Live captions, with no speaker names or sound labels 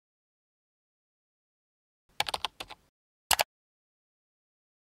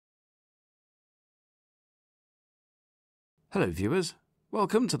Hello viewers,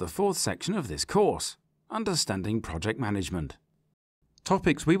 welcome to the fourth section of this course, Understanding Project Management.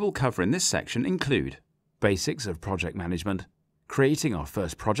 Topics we will cover in this section include basics of project management, creating our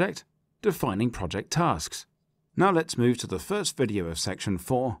first project, defining project tasks. Now let's move to the first video of section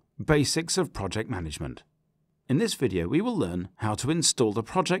 4, Basics of Project Management. In this video we will learn how to install the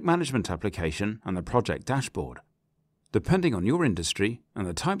project management application and the project dashboard. Depending on your industry and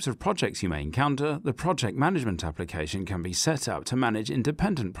the types of projects you may encounter, the project management application can be set up to manage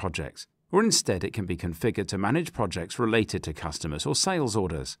independent projects, or instead it can be configured to manage projects related to customers or sales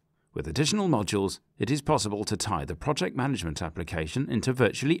orders. With additional modules, it is possible to tie the project management application into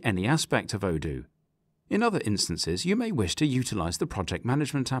virtually any aspect of Odoo. In other instances, you may wish to utilize the project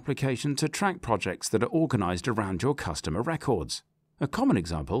management application to track projects that are organized around your customer records. A common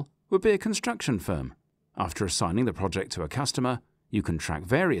example would be a construction firm. After assigning the project to a customer, you can track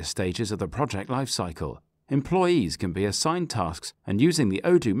various stages of the project lifecycle. Employees can be assigned tasks, and using the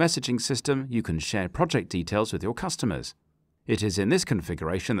Odoo messaging system, you can share project details with your customers. It is in this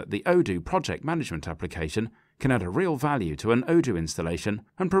configuration that the Odoo project management application can add a real value to an Odoo installation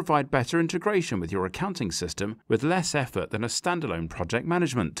and provide better integration with your accounting system with less effort than a standalone project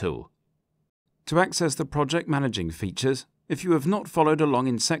management tool. To access the project managing features, if you have not followed along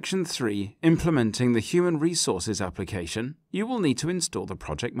in Section 3, Implementing the Human Resources application, you will need to install the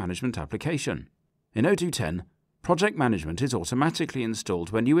project management application. In Odoo 10, project management is automatically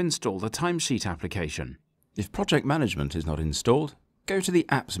installed when you install the timesheet application. If project management is not installed, go to the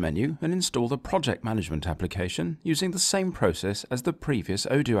Apps menu and install the project management application using the same process as the previous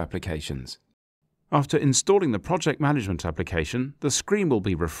Odoo applications. After installing the project management application, the screen will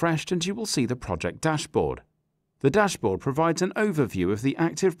be refreshed and you will see the project dashboard. The dashboard provides an overview of the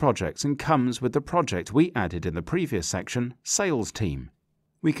active projects and comes with the project we added in the previous section, Sales Team.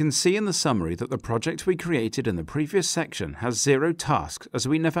 We can see in the summary that the project we created in the previous section has 0 tasks, as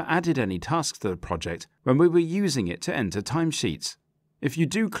we never added any tasks to the project when we were using it to enter timesheets. If you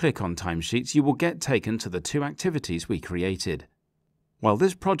do click on timesheets, you will get taken to the 2 activities we created. While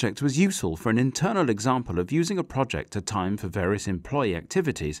this project was useful for an internal example of using a project to time for various employee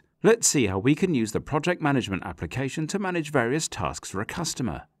activities, let's see how we can use the project management application to manage various tasks for a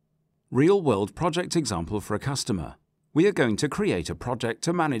customer. Real-world project example for a customer. We are going to create a project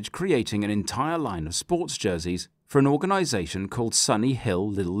to manage creating an entire line of sports jerseys for an organization called Sunny Hill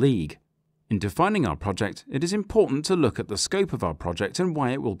Little League. In defining our project, it is important to look at the scope of our project and why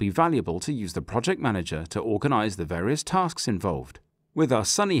it will be valuable to use the project manager to organize the various tasks involved. With our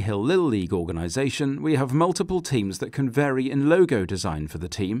Sunny Hill Little League organization, we have multiple teams that can vary in logo design for the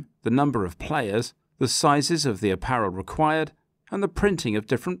team, the number of players, the sizes of the apparel required, and the printing of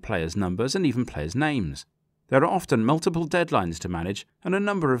different players' numbers and even players' names. There are often multiple deadlines to manage and a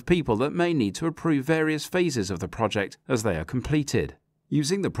number of people that may need to approve various phases of the project as they are completed.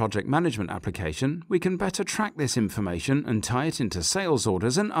 Using the project management application, we can better track this information and tie it into sales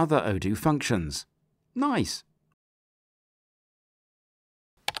orders and other Odoo functions. Nice!